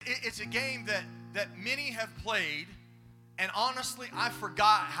It's a game that many have played, and honestly, I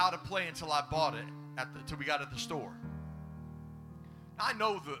forgot how to play until I bought it until we got it at the store. I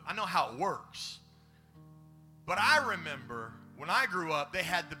know how it works, but I remember when I grew up, they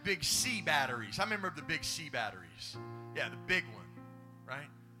had the big C batteries. I remember the big C batteries. Yeah, the big one, right?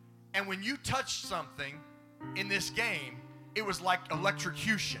 And when you touched something in this game, it was like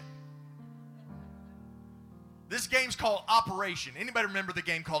electrocution. This game's called Operation. Anybody remember the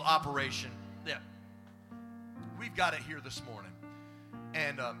game called Operation? Yeah. We've got it here this morning.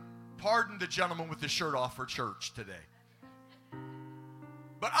 And pardon the gentleman with his shirt off for church today.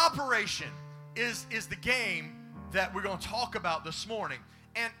 But Operation is the game that we're going to talk about this morning.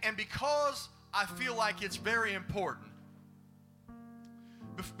 And because I feel like it's very important,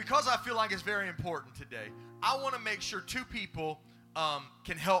 today, I want to make sure two people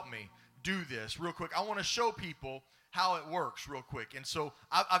can help me do this real quick. I want to show people how it works real quick. And so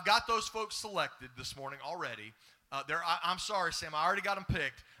I've got those folks selected this morning already. I'm sorry, Sam. I already got them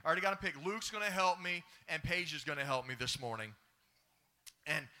picked. Luke's going to help me, and Paige is going to help me this morning.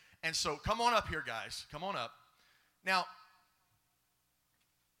 And so come on up here, guys. Come on up. Now,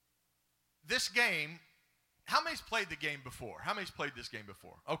 this game, how many's played the game before? How many's played this game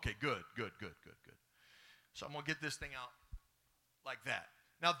before? Okay, good. So I'm going to get this thing out like that.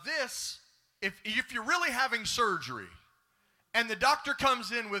 Now this, if you're really having surgery and the doctor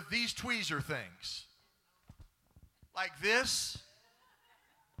comes in with these tweezer things, like this,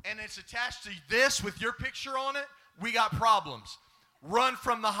 and it's attached to this with your picture on it, we got problems. Run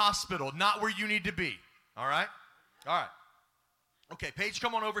from the hospital, not where you need to be. All right? All right. Okay, Paige,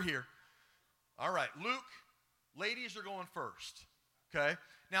 come on over here. All right, Luke, ladies are going first. Okay?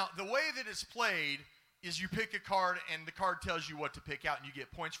 Now, the way that it's played is you pick a card, and the card tells you what to pick out, and you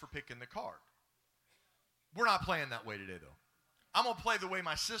get points for picking the card. We're not playing that way today, though. I'm going to play the way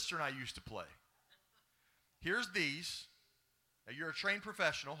my sister and I used to play. Here's these. Now, you're a trained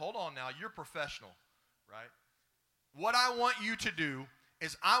professional. Hold on now. You're professional, right? What I want you to do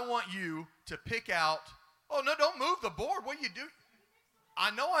is I want you to pick out. Oh, no, don't move the board. What are you doing? I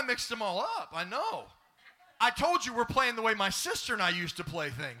know I mixed them all up. I know. I told you we're playing the way my sister and I used to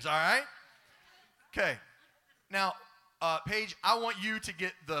play things, all right? Okay. Now, Paige, I want you to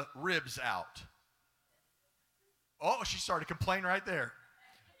get the ribs out. Oh, she started to complain right there.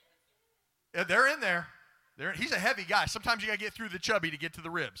 Yeah, they're in there. He's a heavy guy. Sometimes you got to get through the chubby to get to the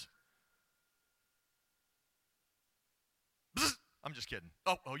ribs. Bzz. I'm just kidding.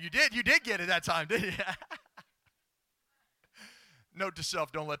 Oh, you did. You did get it that time, didn't you? Note to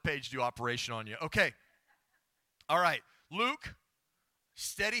self, don't let Paige do operation on you. Okay. All right. Luke,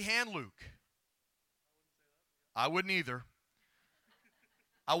 steady hand, Luke. I wouldn't either.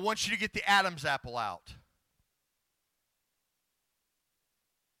 I want you to get the Adam's apple out.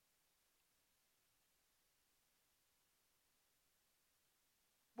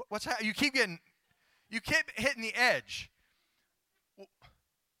 What's happening? You keep hitting the edge.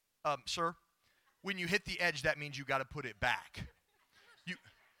 Sir, when you hit the edge, that means you got to put it back.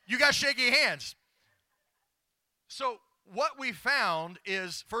 You got shaky hands. So what we found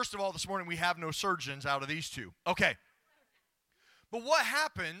is, first of all, this morning we have no surgeons out of these two. Okay. But what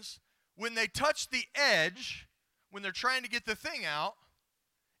happens when they touch the edge, when they're trying to get the thing out,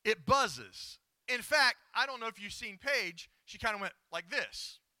 it buzzes. In fact, I don't know if you've seen Paige, she kind of went like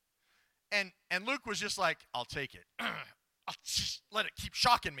this. And Luke was just like, I'll take it. I'll just let it keep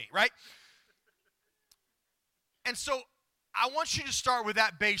shocking me, right? And so I want you to start with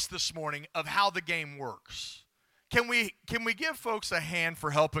that base this morning of how the game works. Can we give folks a hand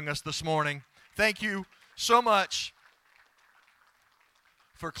for helping us this morning? Thank you so much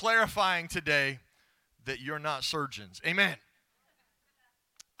for clarifying today that you're not surgeons. Amen.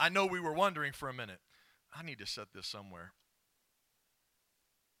 I know we were wondering for a minute. I need to set this somewhere.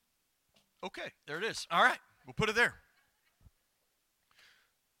 Okay, there it is. All right, we'll put it there.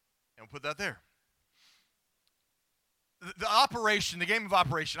 And we'll put that there. The game of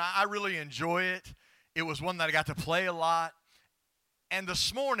Operation, I really enjoy it. It was one that I got to play a lot. And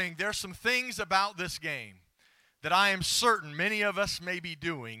this morning, there's some things about this game that I am certain many of us may be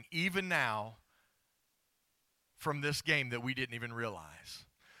doing, even now, from this game that we didn't even realize.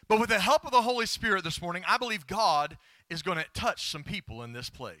 But with the help of the Holy Spirit this morning, I believe God is going to touch some people in this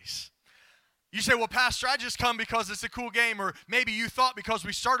place. You say, well, Pastor, I just come because it's a cool game, or maybe you thought because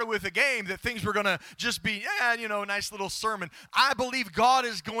we started with a game that things were going to just be, a nice little sermon. I believe God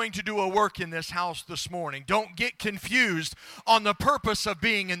is going to do a work in this house this morning. Don't get confused on the purpose of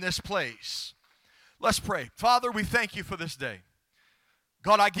being in this place. Let's pray. Father, we thank you for this day.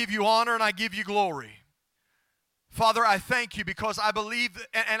 God, I give you honor and I give you glory. Father, I thank you because I believe,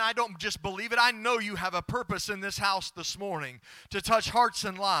 and I don't just believe it, I know you have a purpose in this house this morning to touch hearts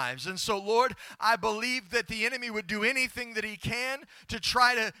and lives. And so, Lord, I believe that the enemy would do anything that he can to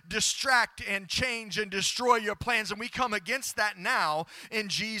try to distract and change and destroy your plans. And we come against that now in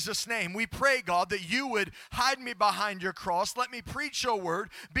Jesus' name. We pray, God, that you would hide me behind your cross. Let me preach your word.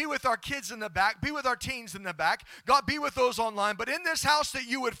 Be with our kids in the back. Be with our teens in the back. God, be with those online. But in this house, that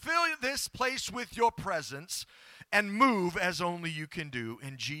you would fill this place with your presence and move as only you can do,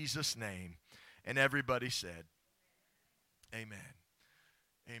 in Jesus' name. And everybody said, amen.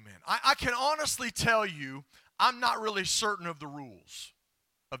 Amen. I can honestly tell you, I'm not really certain of the rules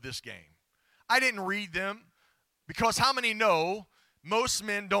of this game. I didn't read them because how many know most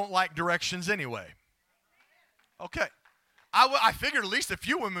men don't like directions anyway? Okay. I figured at least a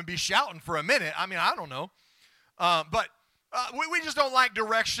few women would be shouting for a minute. I mean, I don't know. But we just don't like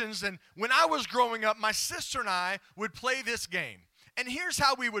directions. And when I was growing up, my sister and I would play this game. And here's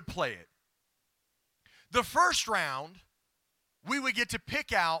how we would play it. The first round, we would get to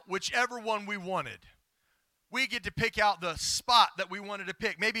pick out whichever one we wanted. We get to pick out the spot that we wanted to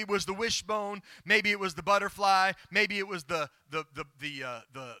pick. Maybe it was the wishbone. Maybe it was the butterfly. Maybe it was the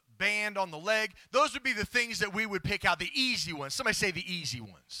band on the leg. Those would be the things that we would pick out, the easy ones. Somebody say the easy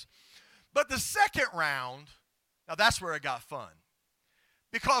ones. But the second round, now that's where it got fun.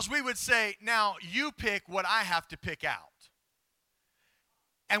 Because we would say, now you pick what I have to pick out.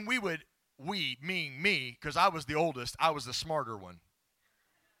 And we, meaning me, because I was the oldest, I was the smarter one.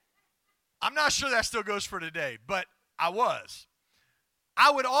 I'm not sure that still goes for today, but I was.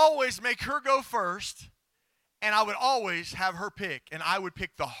 I would always make her go first, and I would always have her pick, and I would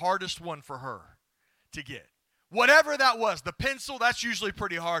pick the hardest one for her to get. Whatever that was, the pencil, that's usually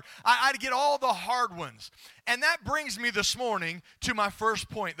pretty hard. I'd get all the hard ones. And that brings me this morning to my first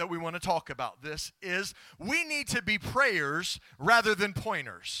point that we want to talk about. This is we need to be prayers rather than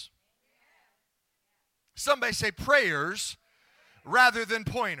pointers. Somebody say prayers rather than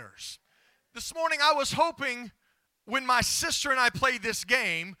pointers. This morning I was hoping when my sister and I played this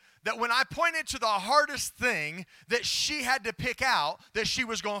game that when I pointed to the hardest thing that she had to pick out, that she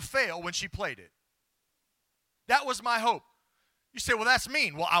was going to fail when she played it. That was my hope. You say, well, that's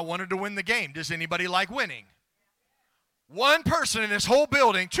mean. Well, I wanted to win the game. Does anybody like winning? One person in this whole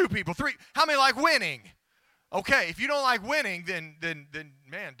building, 2 people, 3. How many like winning? Okay, if you don't like winning, then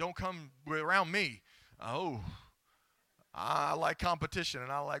man, don't come around me. Oh, I like competition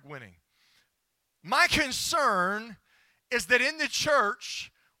and I like winning. My concern is that in the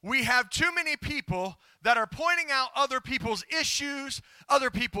church, we have too many people that are pointing out other people's issues,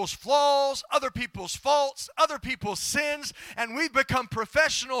 other people's flaws, other people's faults, other people's sins, and we've become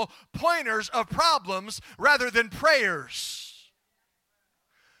professional pointers of problems rather than prayers.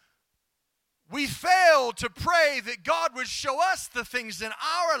 We failed to pray that God would show us the things in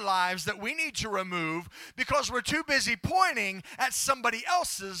our lives that we need to remove because we're too busy pointing at somebody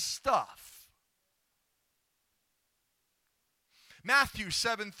else's stuff. Matthew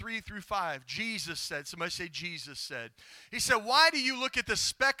 7:3-5, Jesus said, somebody say Jesus said. He said, why do you look at the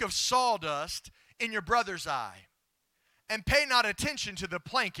speck of sawdust in your brother's eye and pay not attention to the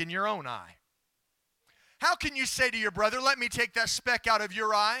plank in your own eye? How can you say to your brother, let me take that speck out of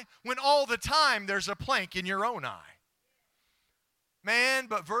your eye, when all the time there's a plank in your own eye? Man,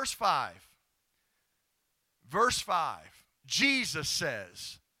 but verse 5, Jesus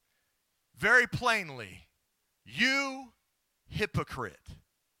says very plainly, you hypocrite.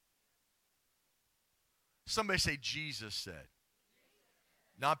 Somebody say Jesus said.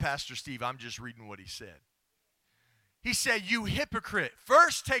 Not Pastor Steve, I'm just reading what he said. He said, you hypocrite,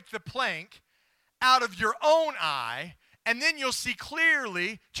 first take the plank out of your own eye, and then you'll see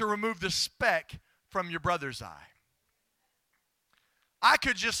clearly to remove the speck from your brother's eye. I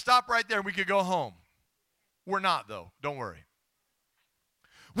could just stop right there and we could go home. We're not, though. Don't worry.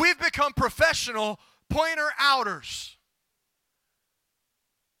 We've become professional pointer-outers,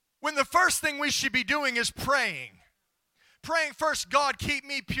 when the first thing we should be doing is praying. Praying first, God, keep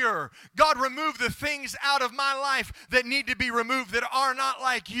me pure. God, remove the things out of my life that need to be removed that are not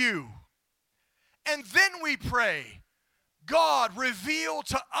like you. And then we pray, God, reveal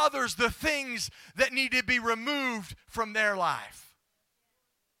to others the things that need to be removed from their life.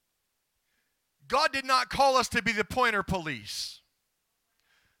 God did not call us to be the pointer police.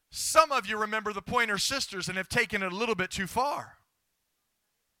 Some of you remember the Pointer Sisters and have taken it a little bit too far.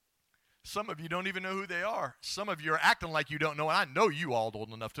 Some of you don't even know who they are. Some of you are acting like you don't know, and I know you all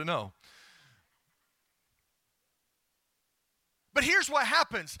old enough to know. But here's what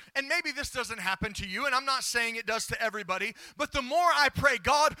happens, and maybe this doesn't happen to you, and I'm not saying it does to everybody, but the more I pray,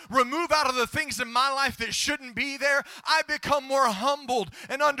 God, remove out of the things in my life that shouldn't be there, I become more humbled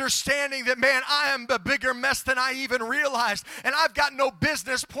and understanding that, man, I am a bigger mess than I even realized, and I've got no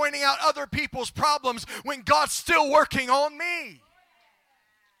business pointing out other people's problems when God's still working on me.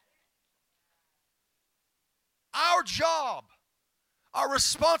 Our job, our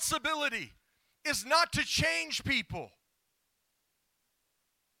responsibility is not to change people.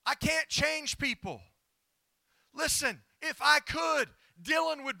 I can't change people. Listen, if I could,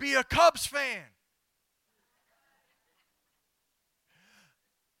 Dylan would be a Cubs fan.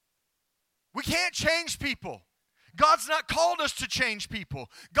 We can't change people. God's not called us to change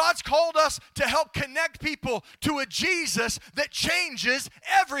people. God's called us to help connect people to a Jesus that changes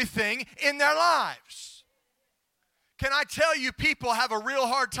everything in their lives. Can I tell you, people have a real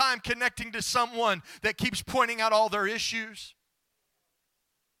hard time connecting to someone that keeps pointing out all their issues?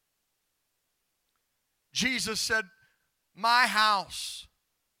 Jesus said, my house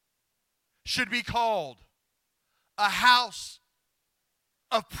should be called a house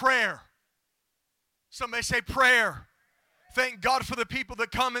of prayer. Somebody say prayer. Thank God for the people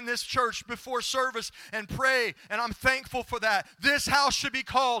that come in this church before service and pray, and I'm thankful for that. This house should be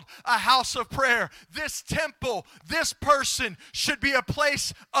called a house of prayer. This temple, this person should be a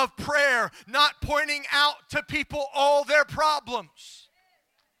place of prayer, not pointing out to people all their problems.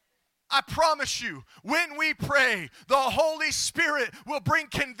 I promise you, when we pray, the Holy Spirit will bring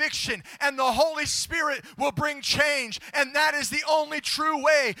conviction and the Holy Spirit will bring change. And that is the only true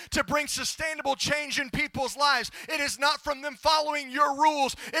way to bring sustainable change in people's lives. It is not from them following your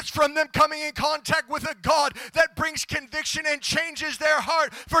rules. It's from them coming in contact with a God that brings conviction and changes their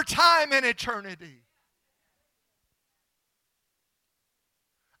heart for time and eternity.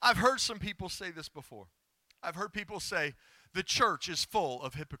 I've heard some people say this before. I've heard people say, the church is full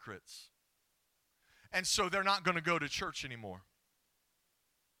of hypocrites, and so they're not going to go to church anymore.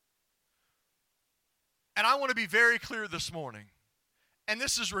 And I want to be very clear this morning, and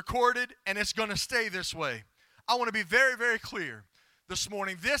this is recorded, and it's going to stay this way. I want to be very, very clear this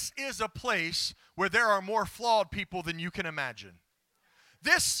morning. This is a place where there are more flawed people than you can imagine.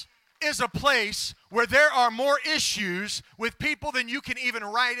 This is a place where there are more issues with people than you can even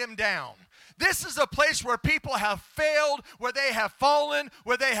write them down. This is a place where people have failed, where they have fallen,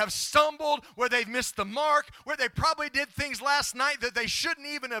 where they have stumbled, where they've missed the mark, where they probably did things last night that they shouldn't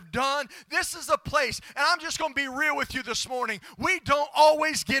even have done. This is a place, and I'm just going to be real with you this morning, we don't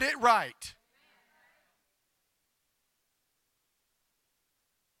always get it right.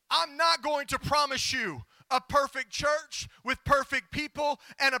 I'm not going to promise you a perfect church with perfect people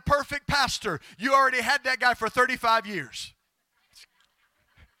and a perfect pastor. You already had that guy for 35 years.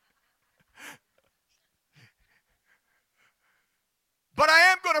 But I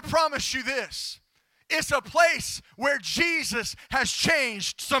am going to promise you this. It's a place where Jesus has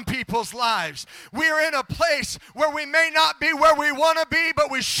changed some people's lives. We're in a place where we may not be where we want to be,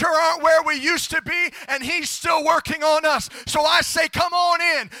 but we sure aren't where we used to be, and He's still working on us. So I say, come on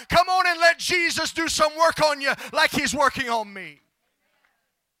in. Come on and let Jesus do some work on you like He's working on me.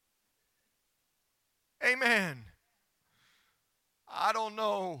 Amen. I don't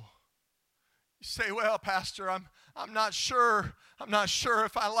know. You say, well, Pastor, I'm not sure. I'm not sure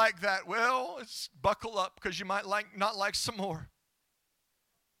if I like that. Well, buckle up, because you might not like some more.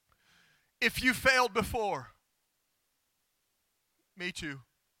 If you failed before, me too.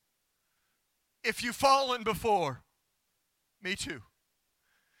 If you've fallen before, me too.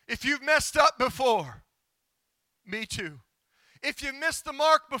 If you've messed up before, me too. If you missed the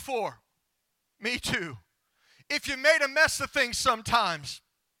mark before, me too. If you made a mess of things sometimes,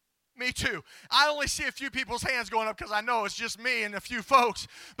 me too. I only see a few people's hands going up because I know it's just me and a few folks.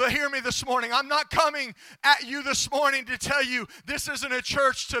 But hear me this morning. I'm not coming at you this morning to tell you this isn't a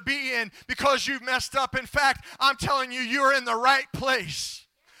church to be in because you've messed up. In fact, I'm telling you, you're in the right place.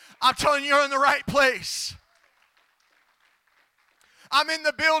 I'm telling you, you're in the right place. I'm in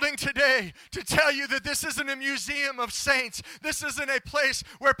the building today to tell you that this isn't a museum of saints. This isn't a place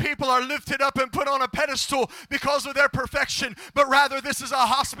where people are lifted up and put on a pedestal because of their perfection, but rather this is a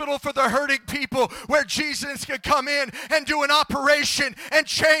hospital for the hurting people where Jesus can come in and do an operation and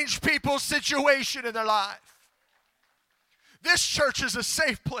change people's situation in their life. This church is a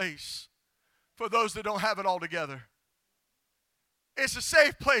safe place for those that don't have it all together. It's a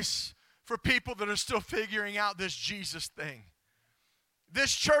safe place for people that are still figuring out this Jesus thing.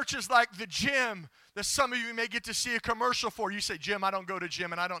 This church is like the gym that some of you may get to see a commercial for. You say, Jim, I don't go to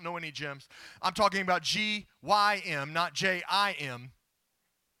gym, and I don't know any gyms. I'm talking about G-Y-M, not J-I-M.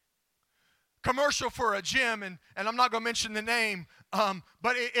 commercial for a gym, and I'm not going to mention the name,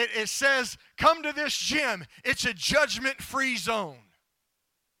 but it says, come to this gym. It's a judgment-free zone.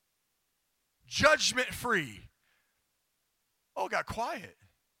 Judgment-free. Oh, it got quiet.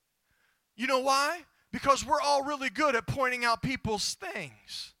 You know why? Because we're all really good at pointing out people's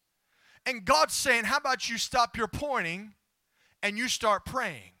things. And God's saying, how about you stop your pointing and you start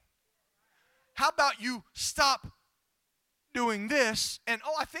praying? How about you stop doing this? And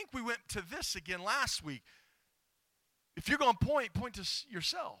I think we went to this again last week. If you're going to point to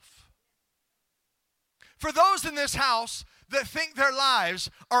yourself. For those in this house that think their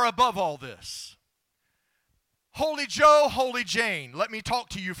lives are above all this, Holy Joe, Holy Jane, let me talk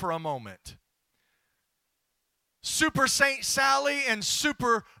to you for a moment. Super Saint Sally and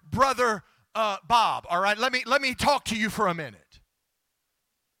Super Brother Bob, all right? Let me talk to you for a minute.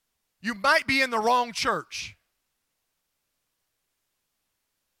 You might be in the wrong church.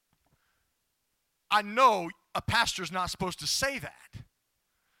 I know a pastor's not supposed to say that.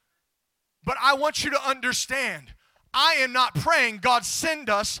 But I want you to understand, I am not praying, God, send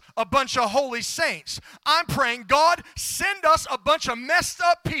us a bunch of holy saints. I'm praying, God, send us a bunch of messed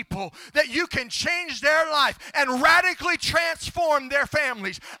up people that you can change their life and radically transform their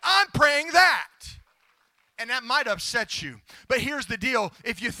families. I'm praying that. And that might upset you. But here's the deal.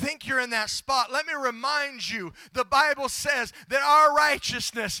 If you think you're in that spot, let me remind you, the Bible says that our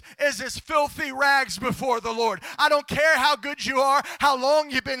righteousness is as filthy rags before the Lord. I don't care how good you are, how long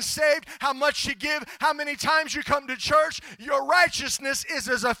you've been saved, how much you give, how many times you come to church. Your righteousness is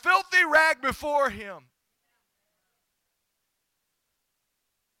as a filthy rag before Him.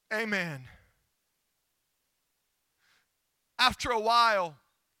 Amen. After a while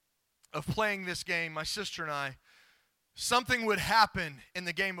of playing this game, my sister and I, something would happen in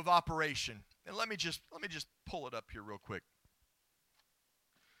the game of operation. And let me just pull it up here real quick.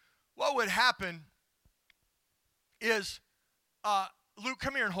 What would happen is, Luke,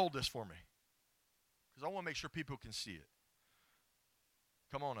 come here and hold this for me, because I want to make sure people can see it.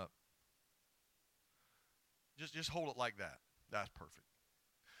 Come on up. Just hold it like that. That's perfect.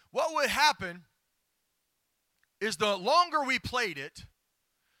 What would happen is the longer we played it,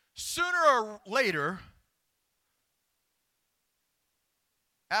 sooner or later,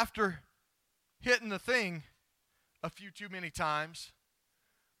 after hitting the thing a few too many times,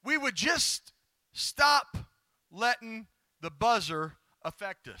 we would just stop letting the buzzer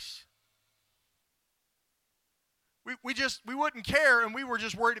affect us. We wouldn't care, and we were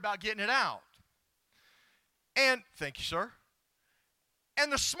just worried about getting it out. And, thank you, sir.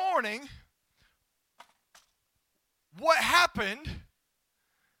 And this morning, what happened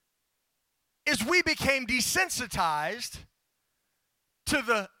is we became desensitized to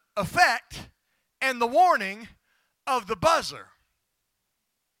the effect and the warning of the buzzer.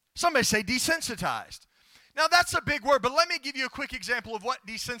 Somebody say desensitized. Now that's a big word, but let me give you a quick example of what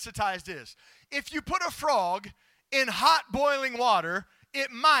desensitized is. If you put a frog in hot boiling water,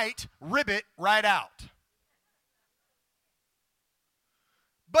 it might rib it right out.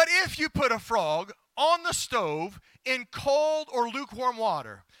 But if you put a frog on the stove in cold or lukewarm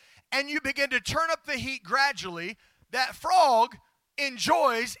water, and you begin to turn up the heat gradually, that frog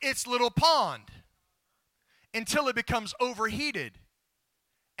enjoys its little pond until it becomes overheated,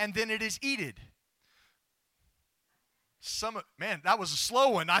 and then it is eaten. Man, that was a slow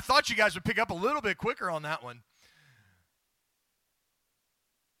one. I thought you guys would pick up a little bit quicker on that one.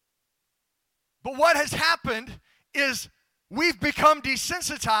 But what has happened is we've become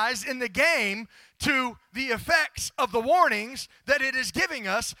desensitized in the game to the effects of the warnings that it is giving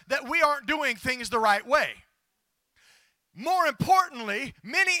us that we aren't doing things the right way. More importantly,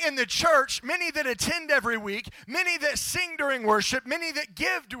 many in the church, many that attend every week, many that sing during worship, many that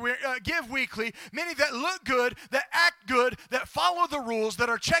give weekly, many that look good, that act good, that follow the rules, that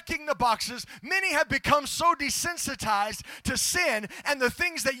are checking the boxes, many have become so desensitized to sin, and the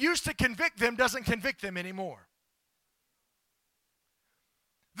things that used to convict them doesn't convict them anymore.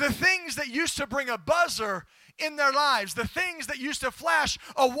 The things that used to bring a buzzer in their lives, the things that used to flash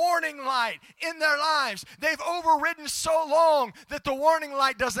a warning light in their lives, they've overridden so long that the warning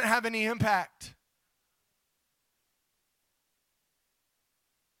light doesn't have any impact.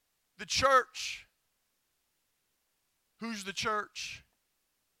 The church. Who's the church?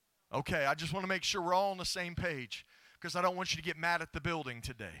 Okay, I just want to make sure we're all on the same page, because I don't want you to get mad at the building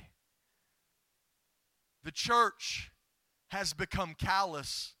today. The church has become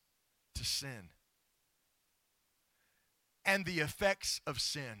callous to sin and the effects of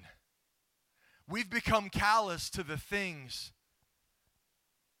sin. We've become callous to the things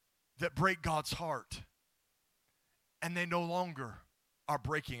that break God's heart, and they no longer are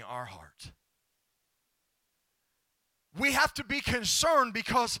breaking our heart. we have to be concerned,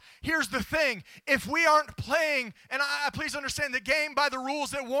 because here's the thing. If we aren't playing, and please understand, the game by the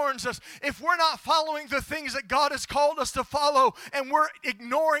rules that warns us, if we're not following the things that God has called us to follow and we're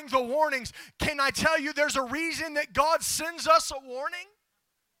ignoring the warnings, can I tell you there's a reason that God sends us a warning?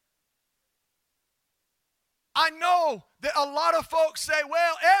 I know that a lot of folks say,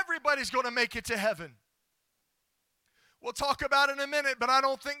 well, everybody's going to make it to heaven. We'll talk about it in a minute, but I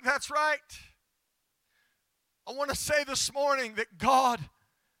don't think that's right. I want to say this morning that God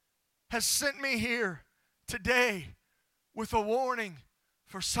has sent me here today with a warning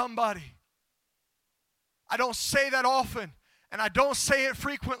for somebody. I don't say that often, and I don't say it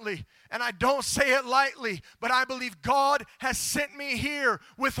frequently, and I don't say it lightly, but I believe God has sent me here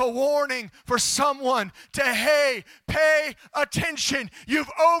with a warning for someone to, hey, pay attention. You've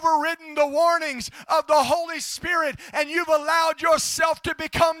overridden the warnings of the Holy Spirit, and you've allowed yourself to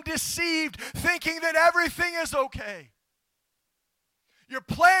become deceived, thinking that everything is okay. You're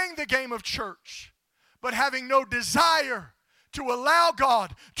playing the game of church, but having no desire to allow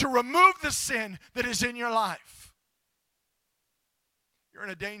God to remove the sin that is in your life. You're in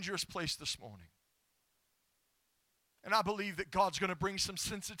a dangerous place this morning. And I believe that God's going to bring some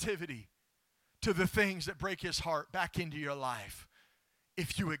sensitivity to the things that break His heart back into your life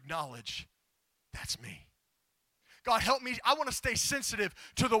if you acknowledge, that's me. God, help me. I want to stay sensitive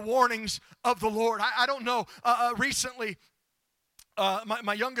to the warnings of the Lord. I don't know. Recently,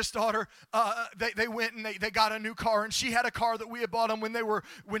 my youngest daughter, they went and they got a new car, and she had a car that we had bought them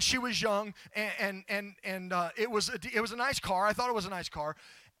when she was young, and it was a nice car. I thought it was a nice car,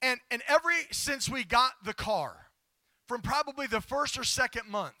 and since we got the car, from probably the first or second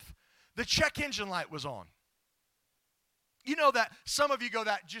month, the check engine light was on. You know that some of you go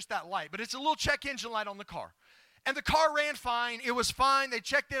just that light, but it's a little check engine light on the car. And the car ran fine. It was fine. They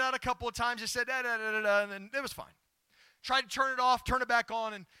checked it out a couple of times. They said da-da-da-da-da, and then it was fine. Tried to turn it off, turn it back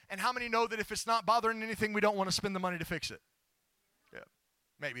on, and how many know that if it's not bothering anything, we don't want to spend the money to fix it? Yeah,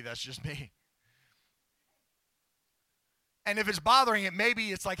 maybe that's just me. And if it's bothering it,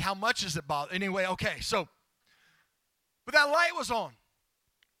 maybe it's like, how much is it bother? Anyway, okay, so, but that light was on.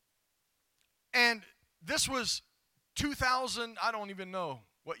 And this was 2000, I don't even know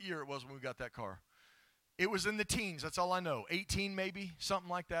what year it was when we got that car. It was in the teens, that's all I know. 18 maybe, something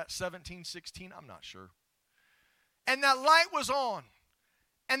like that, 17, 16, I'm not sure. And that light was on.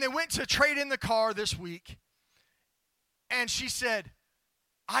 And they went to trade in the car this week. And she said,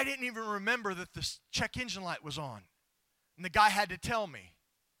 I didn't even remember that the check engine light was on. And the guy had to tell me.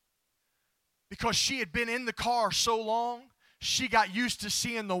 Because she had been in the car so long, she got used to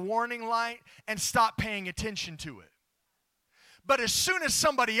seeing the warning light and stopped paying attention to it. But as soon as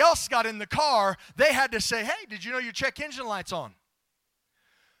somebody else got in the car, they had to say, hey, did you know your check engine light's on?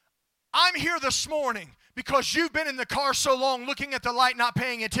 I'm here this morning because you've been in the car so long looking at the light, not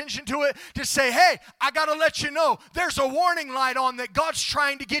paying attention to it, to say, hey, I got to let you know there's a warning light on that God's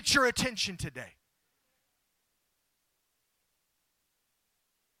trying to get your attention today.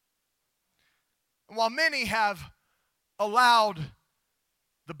 While many have allowed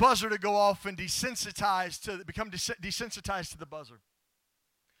the buzzer to go off and become desensitized to the buzzer,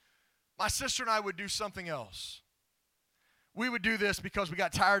 my sister and I would do something else. We would do this because we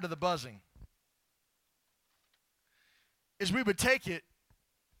got tired of the buzzing. Is we would take it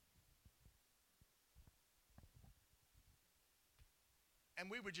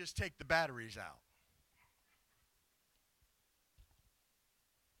and we would just take the batteries out.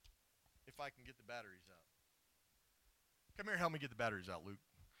 If I can get the batteries out. Come here and help me get the batteries out, Luke.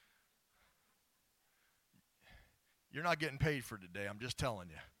 You're not getting paid for today, I'm just telling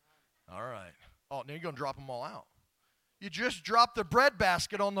you. All right. Oh, now you're going to drop them all out. You just dropped the bread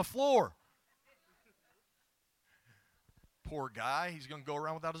basket on the floor. Poor guy, he's going to go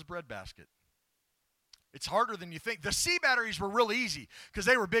around without his bread basket. It's harder than you think. The C batteries were real easy because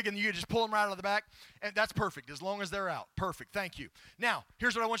they were big and you could just pull them right out of the back, and that's perfect as long as they're out. Perfect, thank you. Now,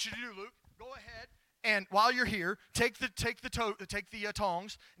 here's what I want you to do, Luke. Go ahead and while you're here, take the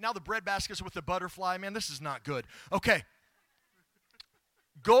tongs. Now the bread baskets with the butterfly. Man, this is not good. Okay.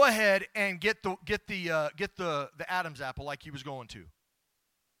 Go ahead and get the Adam's apple like he was going to.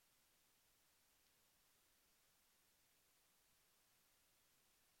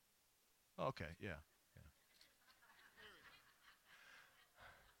 Okay, yeah.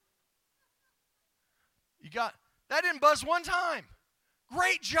 You got, that didn't buzz one time.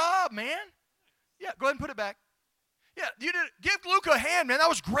 Great job, man. Yeah, go ahead and put it back. Yeah, you did. Give Luke a hand, man. That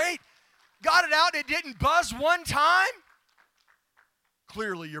was great. Got it out. It didn't buzz one time.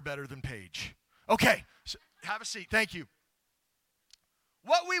 Clearly, you're better than Paige. Okay, so have a seat. Thank you.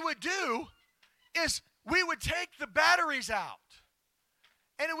 What we would do is we would take the batteries out,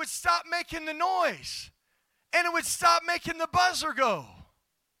 and it would stop making the noise, and it would stop making the buzzer go.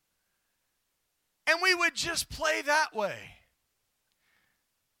 And we would just play that way.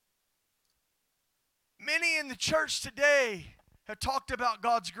 Many in the church today have talked about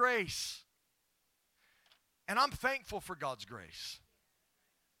God's grace. And I'm thankful for God's grace.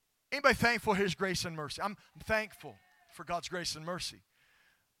 Anybody thankful for His grace and mercy? I'm thankful for God's grace and mercy.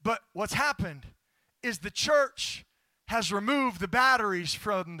 But what's happened is the church has removed the batteries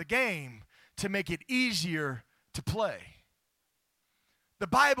from the game to make it easier to play. The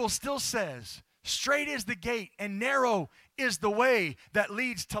Bible still says, straight is the gate and narrow is the way that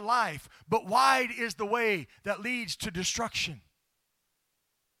leads to life, but wide is the way that leads to destruction.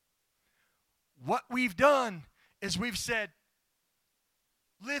 What we've done is we've said,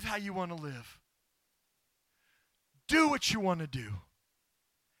 live how you want to live. Do what you want to do.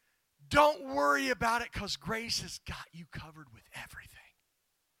 Don't worry about it because grace has got you covered with everything.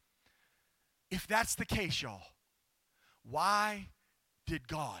 If that's the case, y'all, why did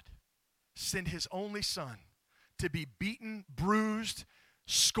God send His only Son to be beaten, bruised,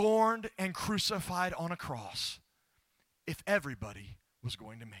 scorned, and crucified on a cross if everybody was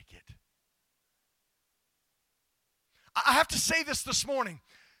going to make it? I have to say this morning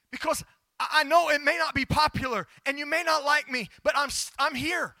because I know it may not be popular and you may not like me, but I'm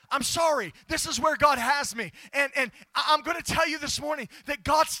here. I'm sorry. This is where God has me. And I'm going to tell you this morning that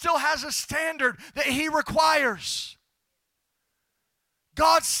God still has a standard that He requires.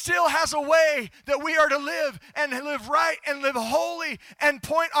 God still has a way that we are to live and live right and live holy and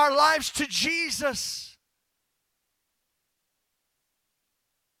point our lives to Jesus.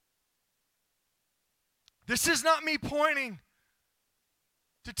 This is not me pointing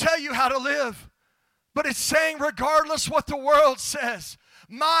to tell you how to live, but it's saying regardless what the world says,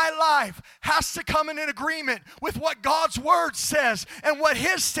 my life has to come in an agreement with what God's Word says and what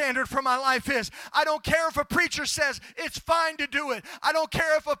His standard for my life is. I don't care if a preacher says it's fine to do it. I don't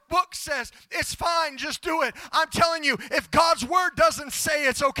care if a book says it's fine, just do it. I'm telling you, if God's Word doesn't say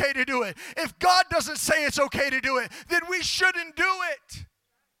it's okay to do it, if God doesn't say it's okay to do it, then we shouldn't do it.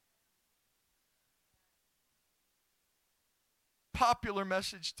 Popular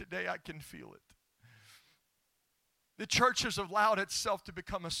message today, I can feel it. The church has allowed itself to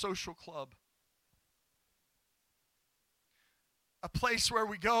become a social club. A place where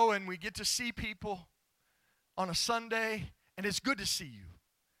we go and we get to see people on a Sunday, and it's good to see you.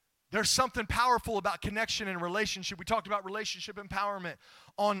 There's something powerful about connection and relationship. We talked about relationship empowerment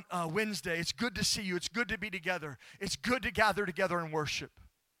on Wednesday. It's good to see you. It's good to be together. It's good to gather together and worship.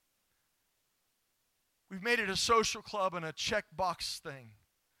 We've made it a social club and a checkbox thing.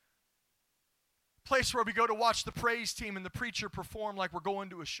 Place where we go to watch the praise team and the preacher perform like we're going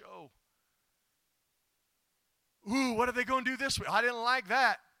to a show. Ooh, what are they going to do this week? I didn't like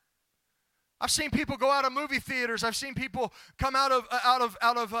that. I've seen people go out of movie theaters. I've seen people come out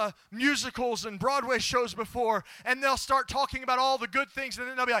of musicals and Broadway shows before, and they'll start talking about all the good things, and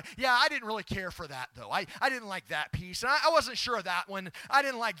then they'll be like, yeah, I didn't really care for that, though. I didn't like that piece, and I wasn't sure of that one. I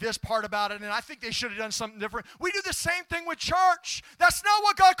didn't like this part about it, and I think they should have done something different. We do the same thing with church. That's not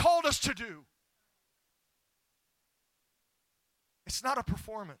what God called us to do. It's not a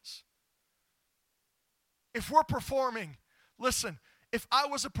performance. If we're performing, listen, if I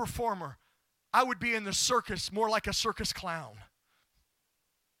was a performer, I would be in the circus more like a circus clown.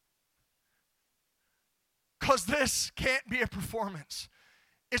 Because this can't be a performance.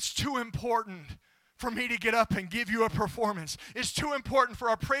 It's too important for me to get up and give you a performance. It's too important for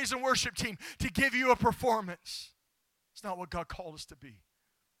our praise and worship team to give you a performance. It's not what God called us to be.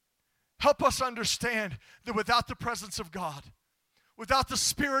 Help us understand that without the presence of God, without the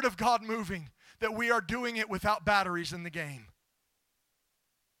Spirit of God moving, that we are doing it without batteries in the game.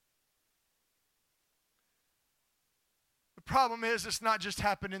 The problem is it's not just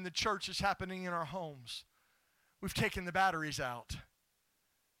happening in the church, it's happening in our homes. We've taken the batteries out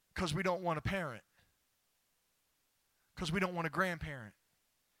because we don't want a parent, because we don't want a grandparent.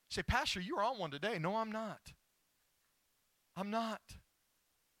 You say, Pastor, you're on one today. No, I'm not. I'm not.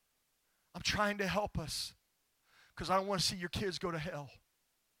 I'm trying to help us because I don't want to see your kids go to hell.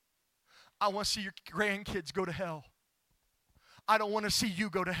 I want to see your grandkids go to hell. I don't want to see you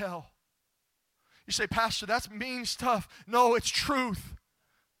go to hell. You say, Pastor, that's mean stuff. No, it's truth.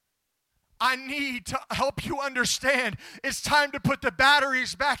 I need to help you understand it's time to put the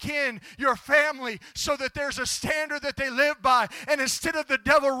batteries back in your family so that there's a standard that they live by. And instead of the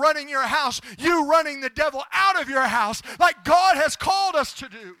devil running your house, you running the devil out of your house like God has called us to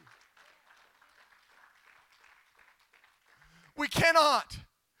do. We cannot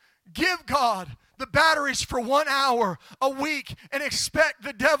give God the batteries for 1 hour a week and expect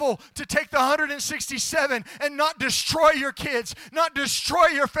the devil to take the 167 and not destroy your kids, not destroy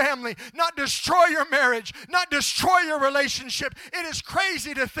your family, not destroy your marriage, not destroy your relationship. It is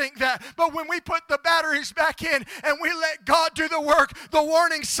crazy to think that. But when we put the batteries back in and we let God do the work, the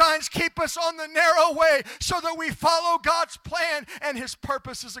warning signs keep us on the narrow way so that we follow God's plan and His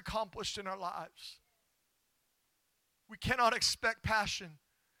purpose is accomplished in our lives. We cannot expect passion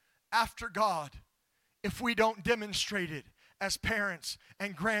after God if we don't demonstrate it as parents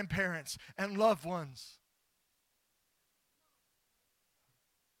and grandparents and loved ones.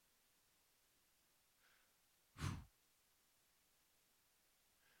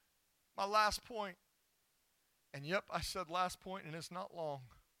 My last point, and yep, I said last point, and it's not long.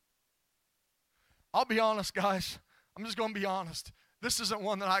 I'll be honest, guys. I'm just going to be honest. This isn't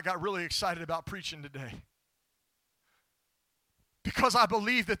one that I got really excited about preaching today. Because I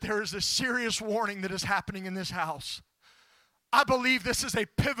believe that there is a serious warning that is happening in this house. I believe this is a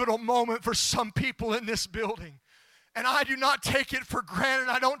pivotal moment for some people in this building. And I do not take it for granted.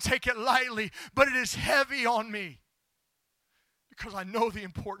 I don't take it lightly. But it is heavy on me. Because I know the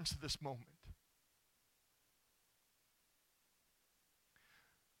importance of this moment.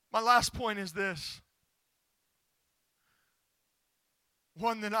 My last point is this.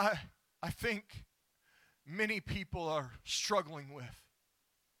 One that I think many people are struggling with.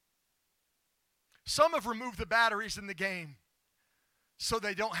 Some have removed the batteries in the game so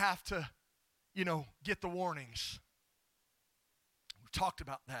they don't have to, get the warnings. We've talked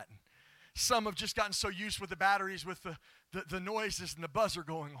about that. And some have just gotten so used with the batteries with the noises and the buzzer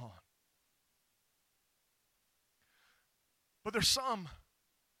going on. But there's some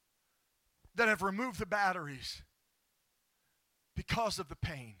that have removed the batteries because of the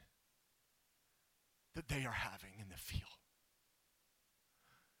pain that they are having in the field.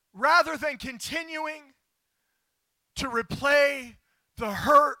 Rather than continuing to replay the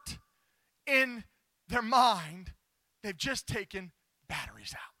hurt in their mind, they've just taken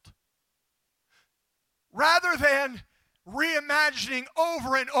batteries out. Rather than reimagining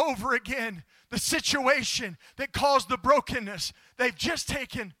over and over again the situation that caused the brokenness, they've just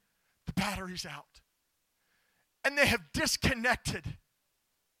taken the batteries out. And they have disconnected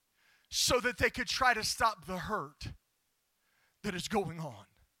so that they could try to stop the hurt that is going on.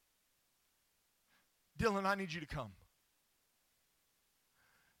 Dylan, I need you to come.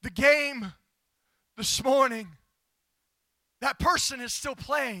 The game this morning, that person is still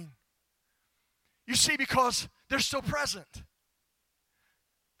playing. You see, because they're still present.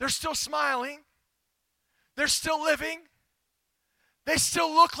 They're still smiling. They're still living. They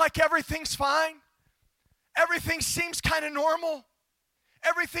still look like everything's fine. Everything seems kind of normal.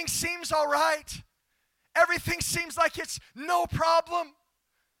 Everything seems all right. Everything seems like it's no problem.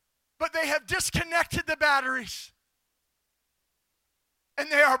 But they have disconnected the batteries. And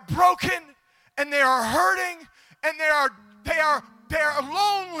they are broken. And they are hurting. And they are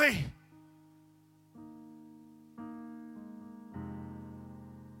lonely.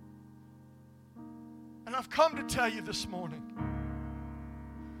 And I've come to tell you this morning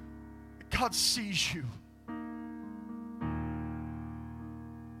that God sees you.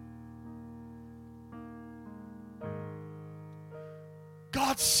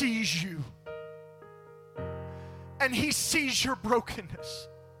 God sees you. And He sees your brokenness.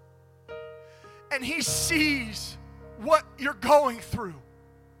 And He sees what you're going through.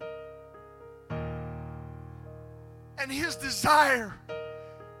 And His desire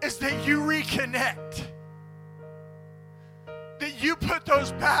is that you reconnect. That you put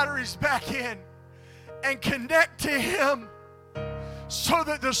those batteries back in and connect to Him so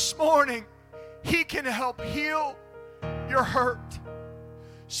that this morning He can help heal your hurt.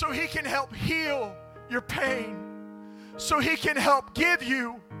 So He can help heal your pain. So He can help give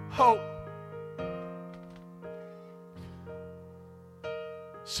you hope.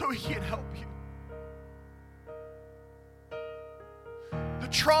 So He can help you. The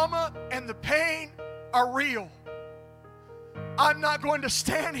trauma and the pain are real. I'm not going to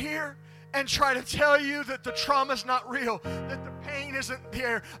stand here and try to tell you that the trauma's not real, that the pain isn't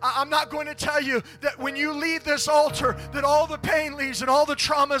there. I'm not going to tell you that when you leave this altar that all the pain leaves and all the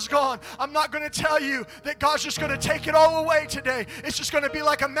trauma's gone. I'm not going to tell you that God's just going to take it all away today. It's just going to be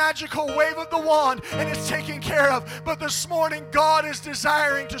like a magical wave of the wand and it's taken care of. But this morning, God is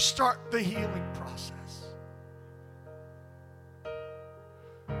desiring to start the healing process.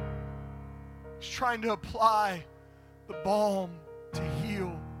 He's trying to apply the balm to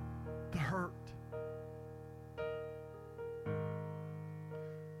heal the hurt.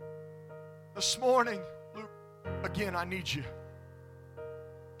 This morning, Luke, again, I need you.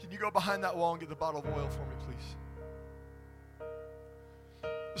 Can Can you go behind that wall and get the bottle of oil for me, please?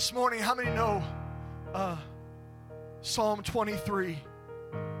 This morning, how many know Psalm 23?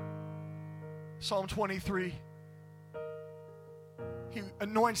 Psalm 23. He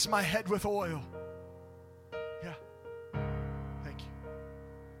anoints my head with oil. Yeah. Thank you.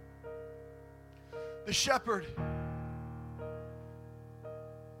 The shepherd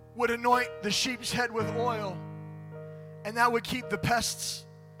would anoint the sheep's head with oil, and that would keep the pests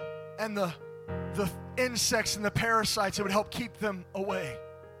and the insects and the parasites. It would help keep them away.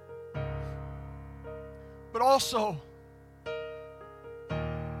 But also,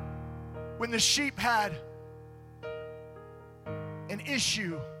 when the sheep had an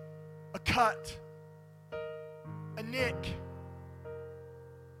issue, a cut, a nick,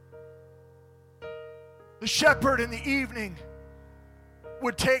 the shepherd in the evening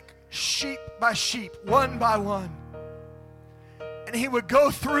would take sheep by sheep, one by one, and he would go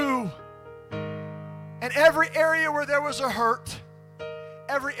through, and every area where there was a hurt,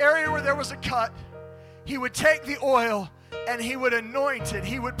 every area where there was a cut, he would take the oil and he would anoint it.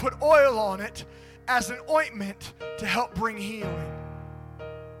 He would put oil on it as an ointment to help bring healing.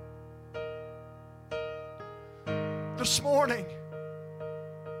 This morning,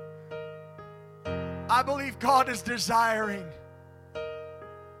 I believe God is desiring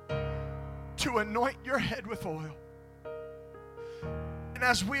to anoint your head with oil. And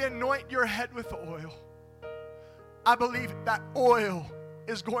as we anoint your head with oil, I believe that oil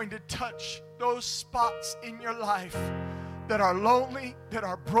is going to touch those spots in your life that are lonely, that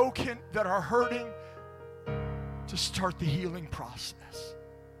are broken, that are hurting, to start the healing process.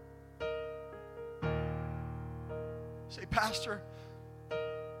 Say, Pastor,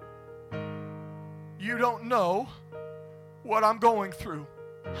 you don't know what I'm going through.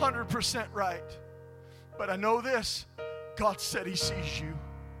 100% right. But I know this, God said He sees you.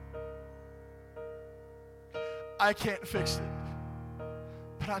 I can't fix it,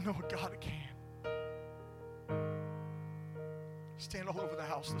 but I know a God can. Stand all over the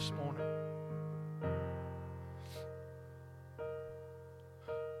house this morning.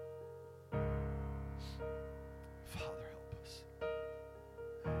 Father, help us.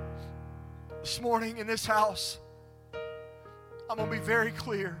 This morning in this house, I'm going to be very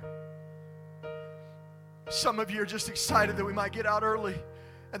clear. Some of you are just excited that we might get out early,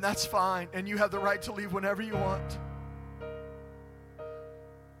 and that's fine, and you have the right to leave whenever you want.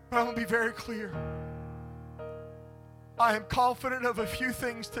 But I'm going to be very clear. I am confident of a few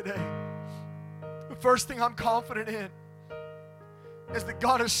things today. The first thing I'm confident in is that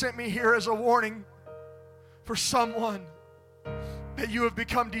God has sent me here as a warning for someone that you have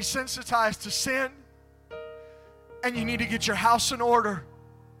become desensitized to sin and you need to get your house in order.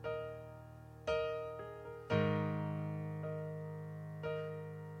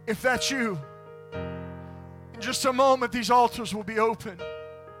 If that's you, in just a moment these altars will be open.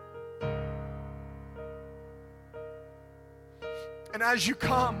 And as you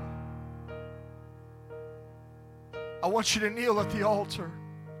come, I want you to kneel at the altar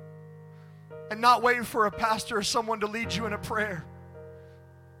and not wait for a pastor or someone to lead you in a prayer.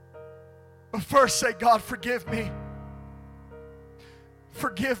 But first say, God, forgive me.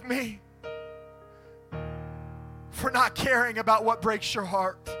 Forgive me for not caring about what breaks your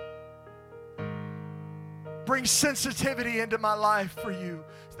heart. Bring sensitivity into my life for you.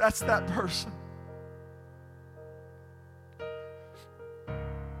 That's that person.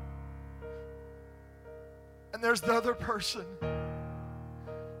 And there's the other person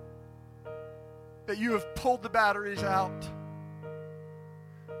that you have pulled the batteries out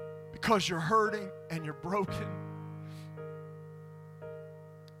because you're hurting and you're broken.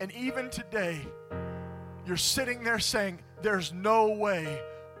 And even today, you're sitting there saying, there's no way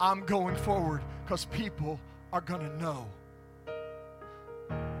I'm going forward because people are going to know.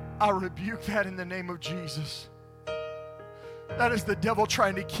 I rebuke that in the name of Jesus. That is the devil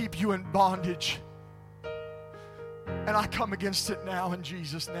trying to keep you in bondage. And I come against it now in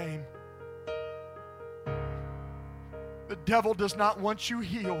Jesus' name. The devil does not want you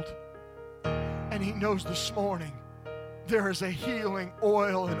healed. And he knows this morning there is a healing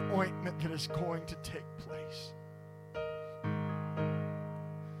oil and ointment that is going to take place.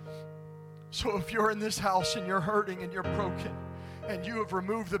 So if you're in this house and you're hurting and you're broken and you have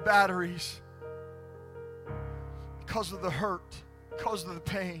removed the batteries because of the hurt, because of the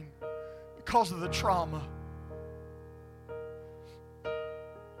pain, because of the trauma,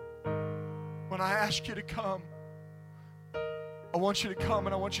 when I ask you to come, I want you to come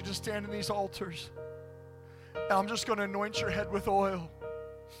and I want you to stand in these altars. And I'm just going to anoint your head with oil.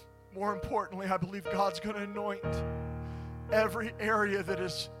 More importantly, I believe God's going to anoint every area that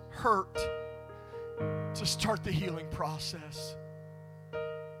is hurt to start the healing process.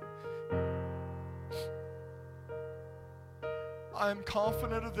 I am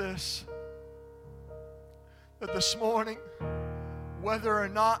confident of this, that this morning, whether or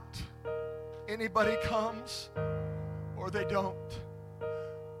not anybody comes or they don't,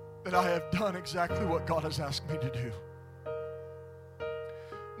 that I have done exactly what God has asked me to do.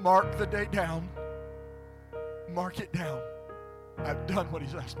 Mark the day down. Mark it down. I've done what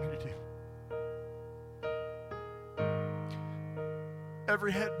He's asked me to do.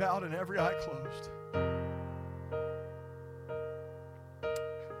 Every head bowed and every eye closed.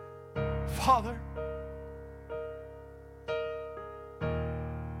 Father,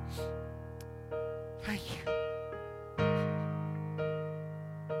 thank you.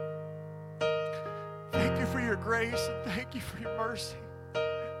 Thank you for your grace and thank you for your mercy.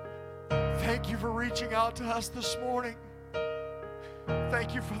 Thank you for reaching out to us this morning.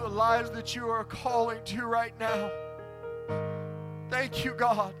 Thank you for the lives that you are calling to right now. Thank you,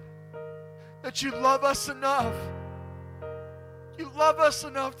 God, that you love us enough. You love us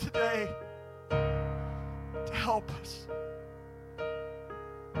enough today to help us.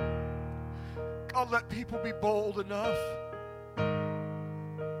 God, let people be bold enough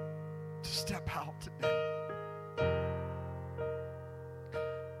to step out today.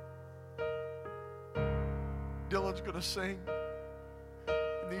 Dylan's going to sing,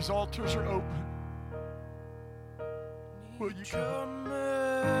 and these altars are open. Will you come? Your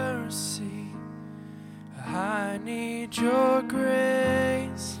mercy, I need your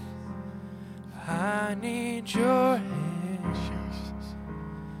grace, I need your